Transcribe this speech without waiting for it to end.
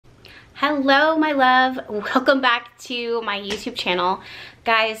Hello, my love. Welcome back to my YouTube channel.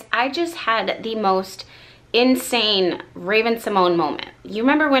 Guys, I just had the most insane Raven Simone moment. You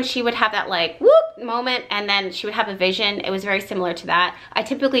remember when she would have that like whoop moment and then she would have a vision? It was very similar to that. I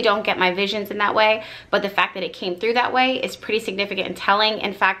typically don't get my visions in that way, but the fact that it came through that way is pretty significant and telling.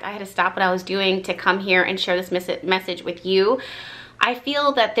 In fact, I had to stop what I was doing to come here and share this message with you. I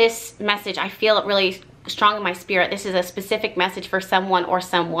feel that this message, I feel it really strong in my spirit. This is a specific message for someone or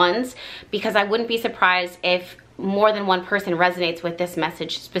someone's, because I wouldn't be surprised if more than one person resonates with this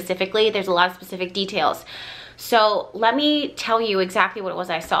message specifically. There's a lot of specific details. So let me tell you exactly what it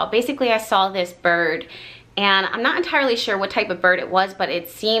was I saw. Basically, I saw this bird, and I'm not entirely sure what type of bird it was, but it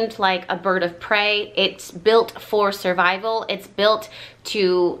seemed like a bird of prey. It's built for survival. It's built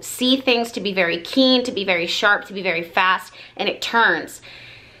to see things, to be very keen, to be very sharp, to be very fast, and it turns.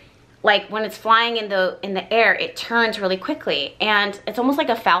 Like when it's flying in the air, it turns really quickly, and it's almost like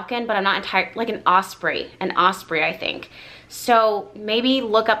a falcon, but I'm not entirely, like an osprey, I think. So maybe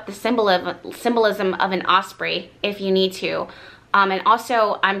look up the symbolism of an osprey if you need to. And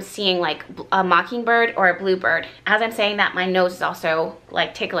also I'm seeing like a mockingbird or a bluebird. As I'm saying that, my nose is also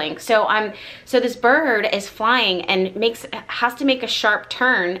like tickling. So this bird is flying and has to make a sharp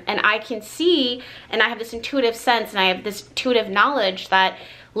turn, and I can see, and I have this intuitive sense, and I have this intuitive knowledge that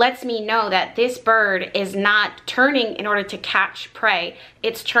lets me know that this bird is not turning in order to catch prey.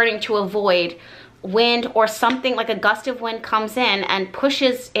 It's turning to avoid wind or something, like a gust of wind comes in and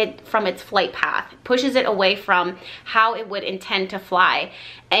pushes it from its flight path, pushes it away from how it would intend to fly.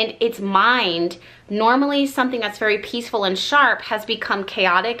 And its mind, normally something that's very peaceful and sharp, has become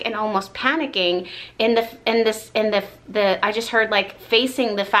chaotic and almost panicking I just heard like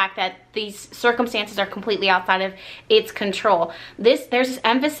facing the fact that these circumstances are completely outside of its control. There's this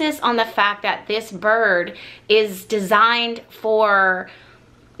emphasis on the fact that this bird is designed for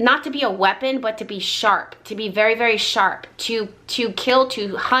not to be a weapon, but to be sharp, to be very, very sharp, to kill,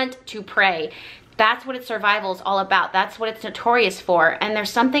 to hunt, to prey. That's what its survival is all about. That's what it's notorious for. And there's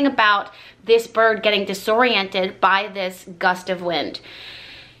something about this bird getting disoriented by this gust of wind.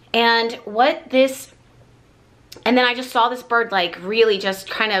 And and then I just saw this bird like really just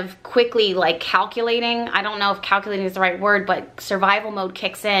kind of quickly like calculating. I don't know if calculating is the right word, but survival mode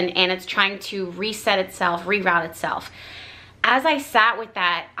kicks in and it's trying to reset itself, reroute itself. As I sat with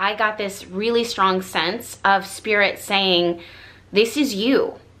that, I got this really strong sense of spirit saying, this is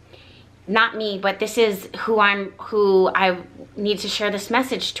you. Not me, but this is who I need to share this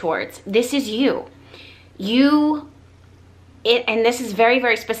message towards. This is you. And this is very,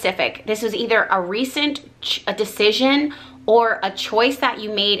 very specific. This is either a decision or a choice that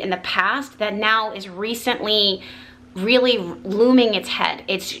you made in the past that now is recently really looming its head.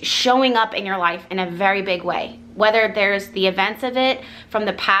 It's showing up in your life in a very big way. Whether there's the events of it from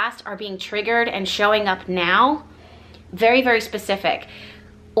the past are being triggered and showing up now, very, very specific.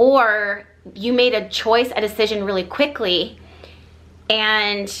 Or you made a choice, a decision really quickly,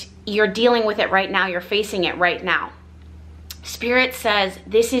 and you're dealing with it right now, you're facing it right now. Spirit says,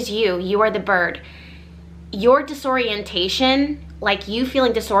 this is you, you are the bird. Your disorientation, like you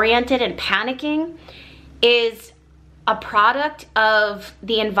feeling disoriented and panicking, is a product of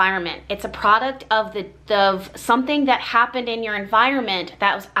the environment. It's a product of something that happened in your environment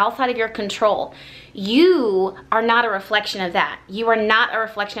that was outside of your control. You are not a reflection of that. You are not a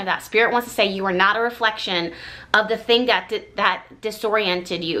reflection of that. Spirit wants to say you are not a reflection of the thing that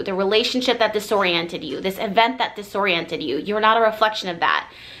disoriented you, the relationship that disoriented you, this event that disoriented you. You're not a reflection of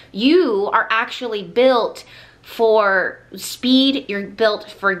that. You are actually built for speed, you're built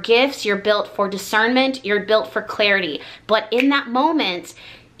for gifts, you're built for discernment, you're built for clarity. But in that moment,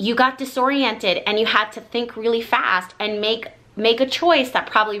 you got disoriented and you had to think really fast and make a choice that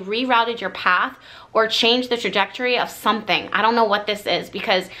probably rerouted your path or changed the trajectory of something. I don't know what this is,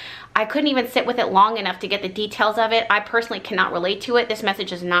 because I couldn't even sit with it long enough to get the details of it. I personally cannot relate to it. This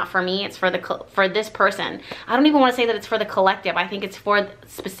message is not for me. It's for this person. I don't even want to say that it's for the collective. I think it's for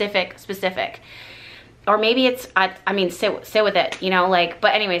specific. Or maybe it's, I mean, sit with it, you know, like,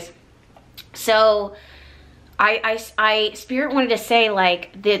 but anyways. So Spirit wanted to say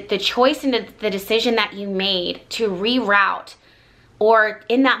like the choice and the decision that you made to reroute, or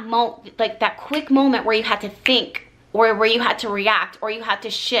in that moment, like that quick moment where you had to think, or where you had to react, or you had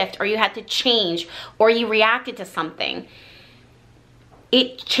to shift, or you had to change, or you reacted to something,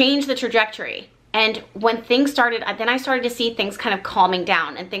 it changed the trajectory. And when things started, then I started to see things kind of calming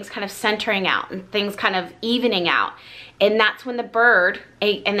down and things kind of centering out and things kind of evening out. And that's when the bird,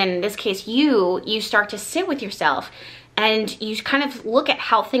 and then in this case you start to sit with yourself and you kind of look at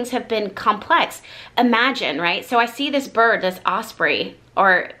how things have been complex. Imagine, right? So I see this bird, this osprey,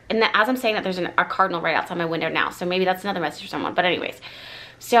 and as I'm saying that, there's a cardinal right outside my window now. So maybe that's another message for someone. But anyways,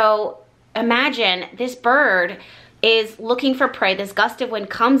 so imagine this bird is looking for prey. This gust of wind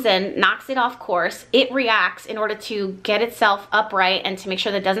comes in, knocks it off course. It reacts in order to get itself upright and to make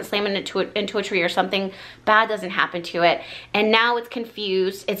sure that it doesn't slam into a tree or something bad doesn't happen to it. And now it's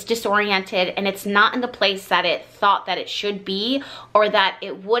confused, it's disoriented, and it's not in the place that it thought that it should be or that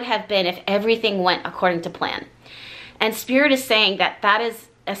it would have been if everything went according to plan. And Spirit is saying that that is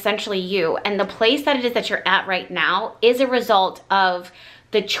essentially you. And the place that it is that you're at right now is a result of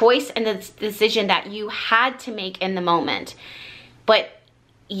the choice and the decision that you had to make in the moment. But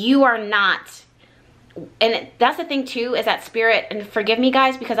you are not, and that's the thing too, is that Spirit, and forgive me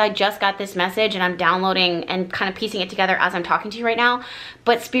guys, because I just got this message and I'm downloading and kind of piecing it together as I'm talking to you right now.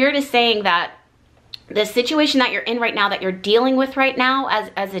 But Spirit is saying that the situation that you're in right now, that you're dealing with right now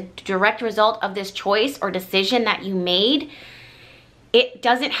as a direct result of this choice or decision that you made, it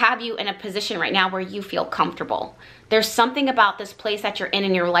doesn't have you in a position right now where you feel comfortable. There's something about this place that you're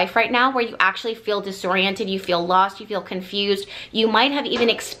in your life right now where you actually feel disoriented, you feel lost, you feel confused. You might have even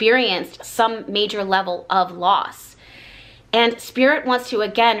experienced some major level of loss. And Spirit wants to,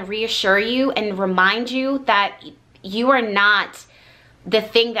 again, reassure you and remind you that you are not the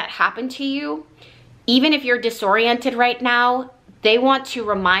thing that happened to you. Even if you're disoriented right now, they want to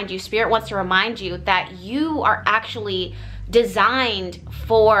remind you, Spirit wants to remind you that you are actually designed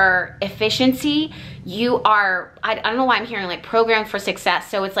for efficiency. You are, I don't know why I'm hearing like programmed for success.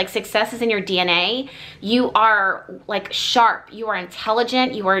 So it's like success is in your DNA. You are like sharp, you are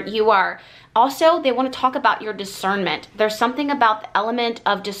intelligent, you are also, they want to talk about your discernment. There's something about the element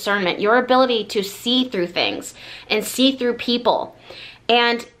of discernment, your ability to see through things and see through people.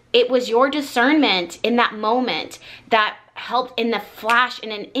 And it was your discernment in that moment that helped in the flash,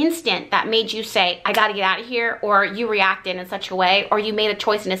 in an instant, that made you say, I gotta get out of here, or you reacted in such a way, or you made a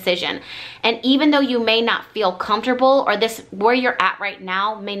choice and decision. And even though you may not feel comfortable, or this, where you're at right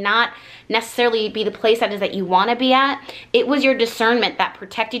now, may not necessarily be the place that is that you wanna be at, it was your discernment that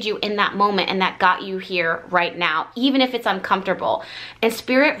protected you in that moment and that got you here right now, even if it's uncomfortable. And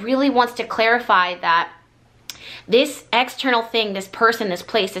Spirit really wants to clarify that this external thing, this person, this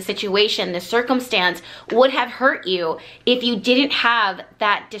place, this situation, this circumstance would have hurt you if you didn't have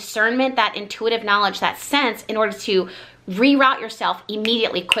that discernment, that intuitive knowledge, that sense in order to reroute yourself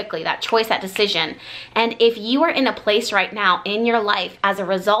immediately, quickly, that choice, that decision. And if you are in a place right now in your life as a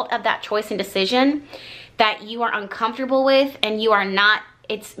result of that choice and decision that you are uncomfortable with and you are not,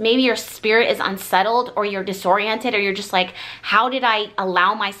 it's maybe your spirit is unsettled or you're disoriented or you're just like, how did I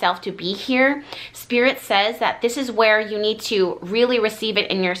allow myself to be here? Spirit says that this is where you need to really receive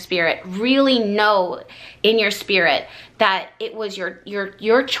it in your spirit, really know in your spirit that it was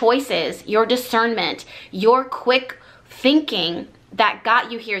your choices, your discernment, your quick thinking that got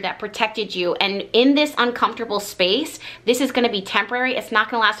you here, that protected you. And in this uncomfortable space, this is going to be temporary. It's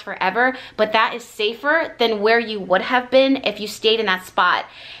not going to last forever, but that is safer than where you would have been if you stayed in that spot.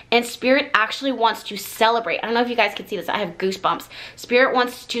 And Spirit actually wants to celebrate. I don't know if you guys can see this. I have goosebumps. Spirit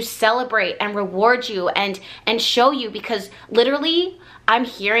wants to celebrate and reward you and show you, because literally I'm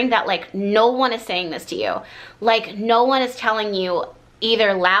hearing that like no one is saying this to you. Like no one is telling you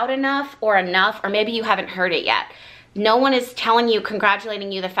either loud enough, or maybe you haven't heard it yet. No one is telling you, congratulating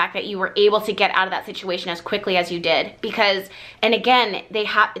you, the fact that you were able to get out of that situation as quickly as you did. Because, and again,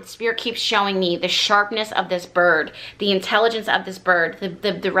 Spirit keeps showing me the sharpness of this bird, the intelligence of this bird,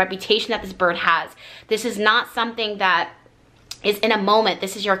 the reputation that this bird has. This is not something that is in a moment.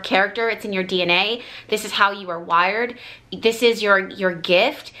 This is your character. It's in your DNA. This is how you are wired. This is your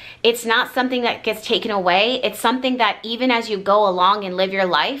gift. It's not something that gets taken away. It's something that even as you go along and live your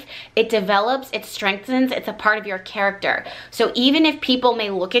life, it develops, it strengthens, it's a part of your character. So even if people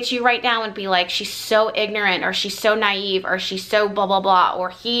may look at you right now and be like, she's so ignorant, or she's so naive, or she's so blah, blah, blah, or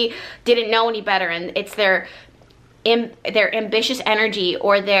he didn't know any better, and it's their ambitious energy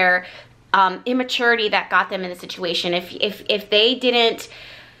or their immaturity that got them in the situation. If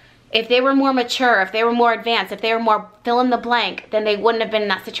they were more mature, if they were more advanced, if they were more fill in the blank, then they wouldn't have been in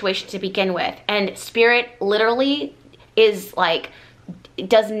that situation to begin with. And Spirit literally is like,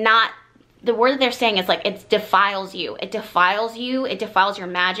 does not, the word that they're saying is like, it defiles you. It defiles you. It defiles your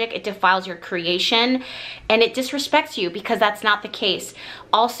magic. It defiles your creation. And it disrespects you, because that's not the case.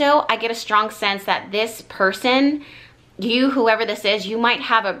 Also, I get a strong sense that this person, you, whoever this is, you might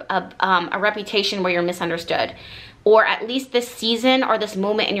have a reputation where you're misunderstood, or at least this season or this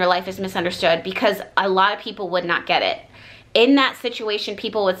moment in your life is misunderstood, because a lot of people would not get it. In that situation,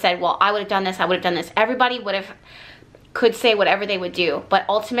 people would say, well, I would have done this, I would have done this. Everybody would have, could say whatever they would do, but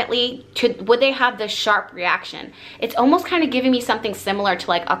ultimately, would they have the sharp reaction? It's almost kind of giving me something similar to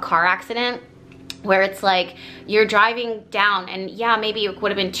like a car accident, where it's like you're driving down and yeah, maybe it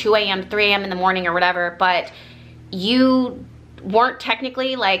would have been 2 a.m., 3 a.m. in the morning or whatever, but you weren't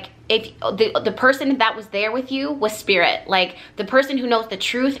technically like, if the person that was there with you was spirit. Like the person who knows the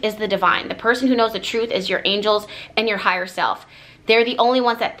truth is the divine. The person who knows the truth is your angels and your higher self. They're the only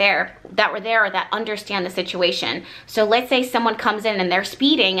ones that were there or that understand the situation. So let's say someone comes in and they're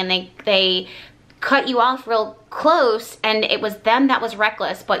speeding and they cut you off real close and it was them that was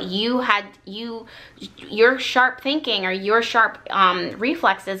reckless, but your sharp thinking or your sharp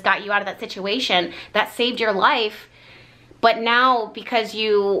reflexes got you out of that situation that saved your life. But now because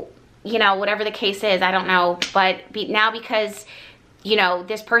you know, whatever the case is, I don't know, but now because you know,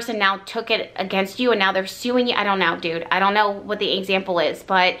 this person now took it against you and now they're suing you. I don't know, dude. I don't know what the example is,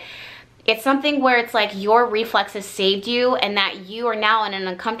 but it's something where it's like your reflexes saved you and that you are now in an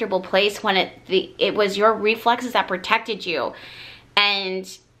uncomfortable place when it was your reflexes that protected you. And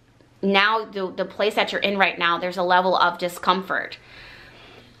now the place that you're in right now, there's a level of discomfort.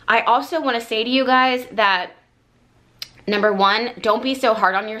 I also want to say to you guys that number one, don't be so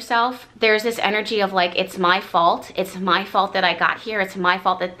hard on yourself. There's this energy of like, it's my fault. It's my fault that I got here. It's my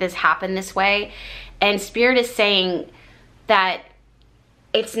fault that this happened this way. And Spirit is saying that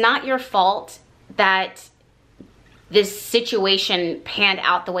it's not your fault that this situation panned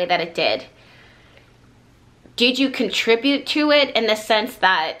out the way that it did. Did you contribute to it in the sense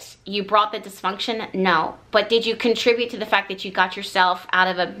that you brought the dysfunction? No. But did you contribute to the fact that you got yourself out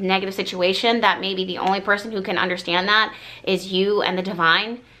of a negative situation that maybe the only person who can understand that is you and the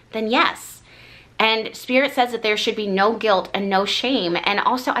divine? Then yes. And Spirit says that there should be no guilt and no shame. And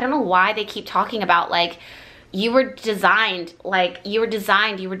also, I don't know why they keep talking about like, you were designed, you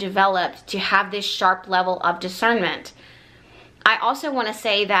were developed to have this sharp level of discernment. I also want to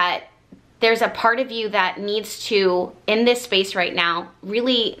say that there's a part of you that needs to, in this space right now,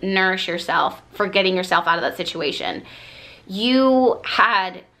 really nourish yourself for getting yourself out of that situation.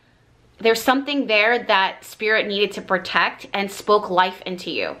 There's something there that Spirit needed to protect and spoke life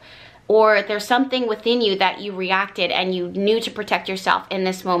into you. Or there's something within you that you reacted and you knew to protect yourself in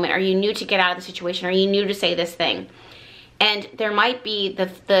this moment, or you knew to get out of the situation, or you knew to say this thing. And there might be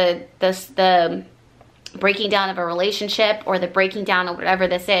the breaking down of a relationship or the breaking down of whatever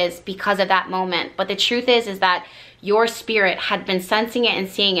this is because of that moment. But the truth is that your spirit had been sensing it and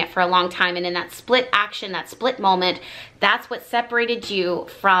seeing it for a long time. And in that split action, that split moment, that's what separated you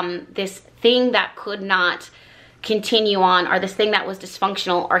from this thing that could not continue on, or this thing that was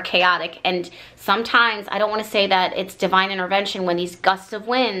dysfunctional or chaotic. And sometimes, I don't want to say that it's divine intervention when these gusts of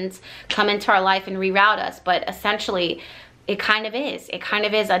winds come into our life and reroute us, but essentially it kind of is. It kind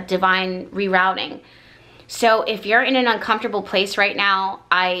of is a divine rerouting. So if you're in an uncomfortable place right now,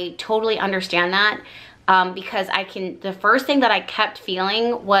 I totally understand that. Because the first thing that I kept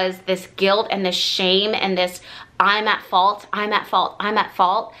feeling was this guilt and this shame and this, I'm at fault, I'm at fault, I'm at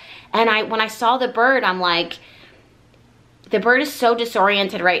fault. And when I saw the bird, I'm like, the bird is so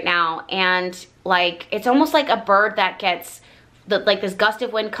disoriented right now. And like, it's almost like a bird that gets, like this gust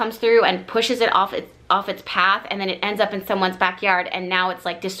of wind comes through and pushes it off its path, and then it ends up in someone's backyard, and now it's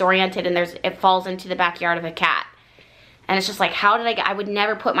like disoriented and it falls into the backyard of a cat. And it's just like, how did I would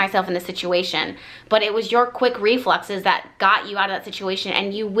never put myself in this situation. But it was your quick reflexes that got you out of that situation,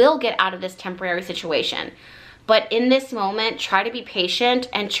 and you will get out of this temporary situation. But in this moment, try to be patient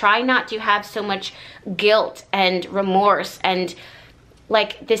and try not to have so much guilt and remorse and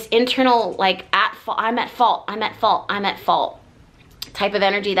like this internal, like, I'm at fault, I'm at fault, I'm at fault type of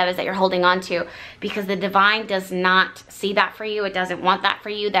energy that you're holding on to, because the divine does not see that for you. It doesn't want that for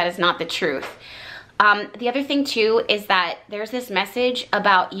you. That is not the truth. The other thing too is that there's this message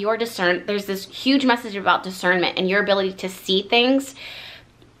about there's this huge message about discernment and your ability to see things.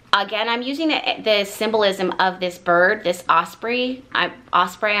 Again, I'm using the symbolism of this bird, this osprey.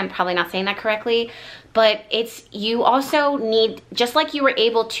 Osprey, I'm probably not saying that correctly, but you also need, just like you were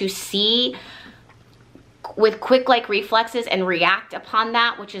able to see with quick like reflexes and react upon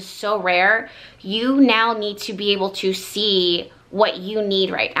that, which is so rare, you now need to be able to see what you need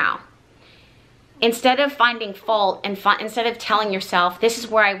right now. Instead of finding fault and instead of telling yourself, this is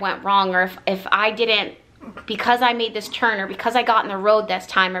where I went wrong, or if I didn't, because I made this turn, or because I got in the road this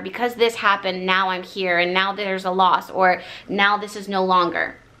time, or because this happened, now I'm here, and now there's a loss, or now this is no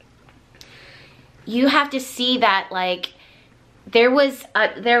longer. You have to see that, like, there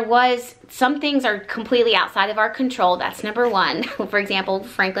was some things are completely outside of our control. That's number one. For example,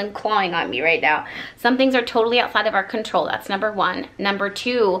 Franklin clawing on me right now. Some things are totally outside of our control. That's number one. Number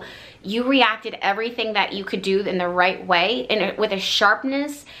two, you reacted everything that you could do in the right way and with a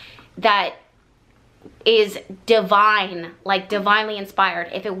sharpness that is divine, like divinely inspired.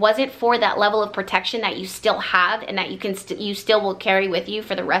 If it wasn't for that level of protection that you still have and that you still will carry with you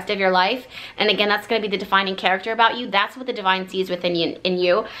for the rest of your life, and again, that's going to be the defining character about you. That's what the divine sees within you, in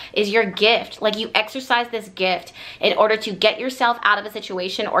you, is your gift. Like, you exercise this gift in order to get yourself out of a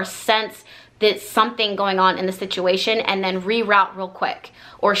situation or sense there's something going on in the situation, and then reroute real quick,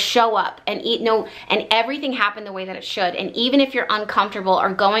 or show up and and everything happened the way that it should. And even if you're uncomfortable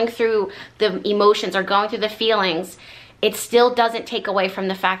or going through the emotions or going through the feelings, it still doesn't take away from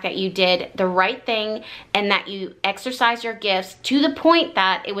the fact that you did the right thing and that you exercised your gifts to the point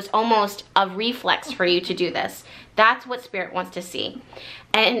that it was almost a reflex for you to do this. That's what Spirit wants to see.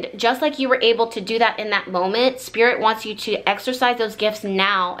 And just like you were able to do that in that moment, Spirit wants you to exercise those gifts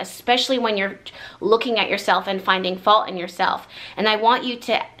now, especially when you're looking at yourself and finding fault in yourself. And I want you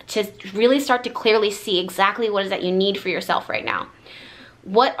to really start to clearly see exactly what it is that you need for yourself right now.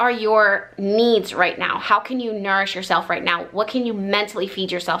 What are your needs right now? How can you nourish yourself right now? What can you mentally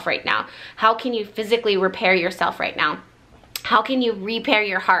feed yourself right now? How can you physically repair yourself right now? How can you repair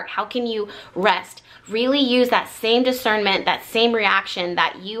your heart? How can you rest? Really use that same discernment, that same reaction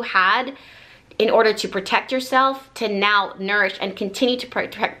that you had in order to protect yourself, to now nourish and continue to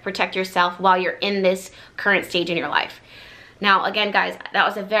protect yourself while you're in this current stage in your life. Now, again, guys, that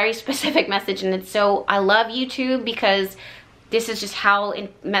was a very specific message, and it's so, I love YouTube because this is just how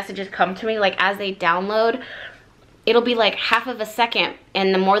messages come to me. Like, as they download, it'll be like half of a second,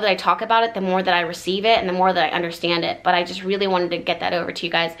 and the more that I talk about it, the more that I receive it and the more that I understand it. But I just really wanted to get that over to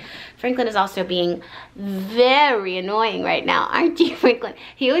you guys. Franklin is also being very annoying right now, aren't you, Franklin?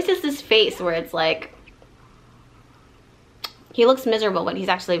 He always has this face where it's like, he looks miserable, but he's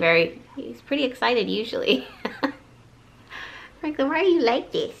actually he's pretty excited usually. Franklin, why are you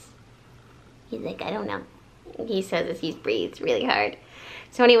like this? He's like, I don't know. He says as he breathes really hard.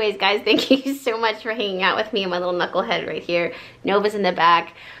 So anyways, guys, thank you so much for hanging out with me and my little knucklehead right here. Nova's in the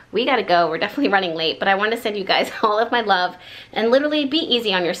back. We gotta go. We're definitely running late, but I want to send you guys all of my love. And literally be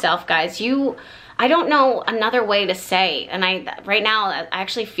easy on yourself, guys. I don't know another way to say, and right now I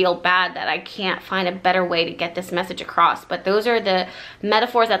actually feel bad that I can't find a better way to get this message across, but those are the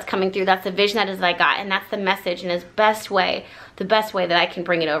metaphors that's coming through. That's the vision that I got, and that's the message in the best way that I can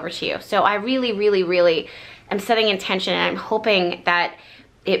bring it over to you. So I really, really, really am setting intention, and I'm hoping that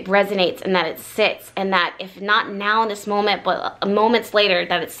it resonates and that it sits, and that if not now in this moment, but moments later,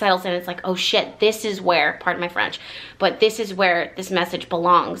 that it settles in. It's like, oh shit, this is where, pardon my French, but this is where this message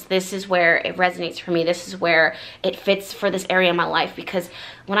belongs. This is where it resonates for me. This is where it fits for this area of my life. Because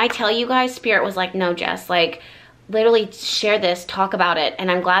when I tell you guys, Spirit was like, no, Jess, like literally share this, talk about it.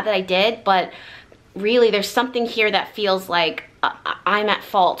 And I'm glad that I did, but really there's something here that feels like I'm at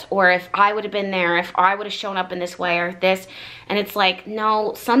fault, or if I would have been there, if I would have shown up in this way or this. And it's like,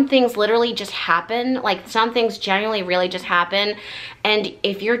 no, some things literally just happen. Like, some things genuinely really just happen. And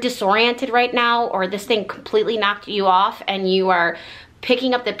if you're disoriented right now, or this thing completely knocked you off and you are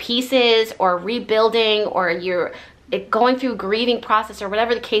picking up the pieces or rebuilding, or you're going through a grieving process or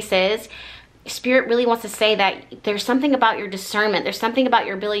whatever the case is, Spirit really wants to say that there's something about your discernment. There's something about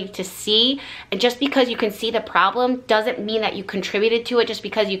your ability to see. And just because you can see the problem doesn't mean that you contributed to it just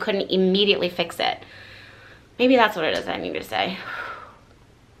because you couldn't immediately fix it. Maybe that's what it is I need to say.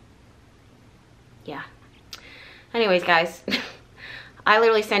 Yeah. Anyways, guys, I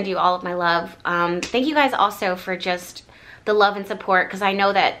literally send you all of my love. Thank you guys also for just the love and support, because I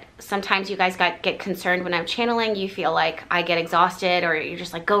know that sometimes you guys get concerned when I'm channeling. You feel like I get exhausted, or you're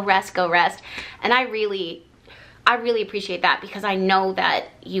just like, go rest, go rest. And I really appreciate that, because I know that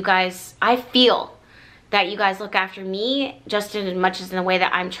you guys, I feel that you guys look after me just as much as in the way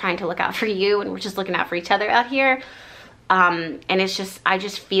that I'm trying to look out for you, and we're just looking out for each other out here. And it's just, I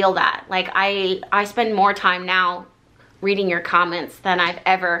just feel that. Like, I spend more time now reading your comments than I've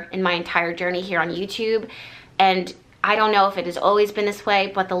ever in my entire journey here on YouTube. And I don't know if it has always been this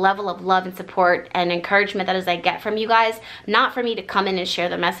way, but the level of love and support and encouragement that I get from you guys, not for me to come in and share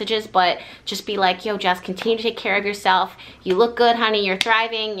the messages, but just be like, yo, Jess, continue to take care of yourself. You look good, honey. You're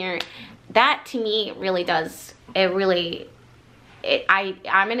thriving. That to me really does, I'm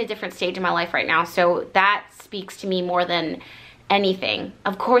in a different stage in my life right now. So that speaks to me more than anything.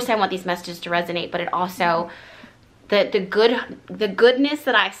 Of course, I want these messages to resonate, but it also, the goodness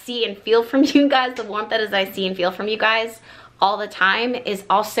that I see and feel from you guys, the warmth that I see and feel from you guys all the time is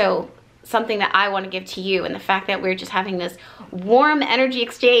also something that I want to give to you. And the fact that we're just having this warm energy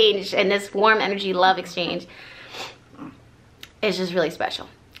exchange and this warm energy love exchange is just really special.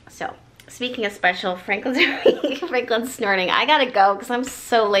 So speaking of special, Franklin's snorting. I gotta go because I'm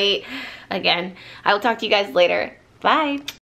so late again. I will talk to you guys later. Bye.